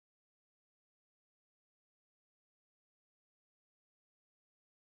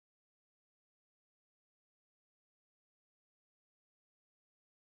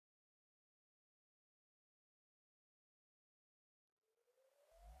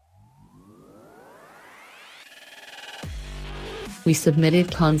We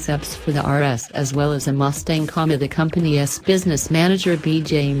submitted concepts for the RS as well as a Mustang, the company's business manager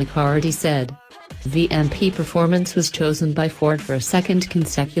BJ McCarty said. VMP Performance was chosen by Ford for a second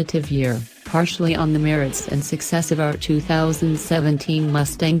consecutive year, partially on the merits and success of our 2017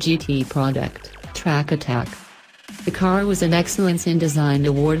 Mustang GT product, Track Attack. The car was an Excellence in Design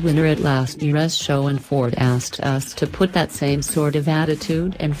award winner at last year's show, and Ford asked us to put that same sort of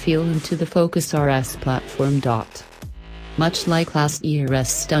attitude and feel into the Focus RS platform. Much like last year's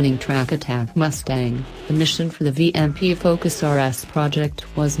stunning Track Attack Mustang, the mission for the VMP Focus RS project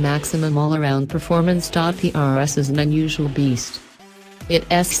was maximum all-around performance. The RS is an unusual beast.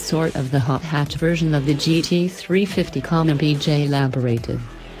 It's sort of the hot hatch version of the GT350, BJ elaborated.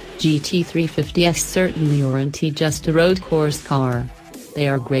 GT350s certainly aren't just a road course car. They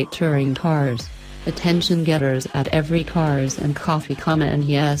are great touring cars, attention getters at every cars and coffee, and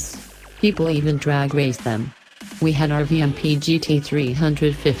yes, people even drag race them. We had our VMP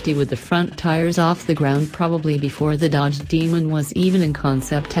GT350 with the front tires off the ground probably before the Dodge Demon was even in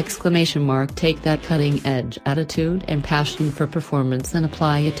concept! Take that cutting-edge attitude and passion for performance and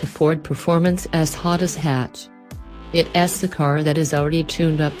apply it to Ford Performance's hottest hatch. It's a car that is already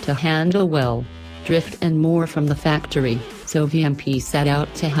tuned up to handle well, drift and more from the factory, so VMP set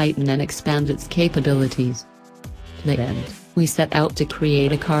out to heighten and expand its capabilities. To that end, we set out to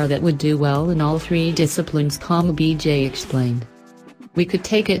create a car that would do well in all three disciplines, BJ explained. We could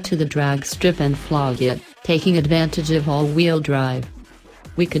take it to the drag strip and flog it, taking advantage of all-wheel drive.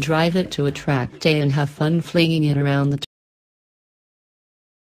 We could drive it to a track day and have fun flinging it around the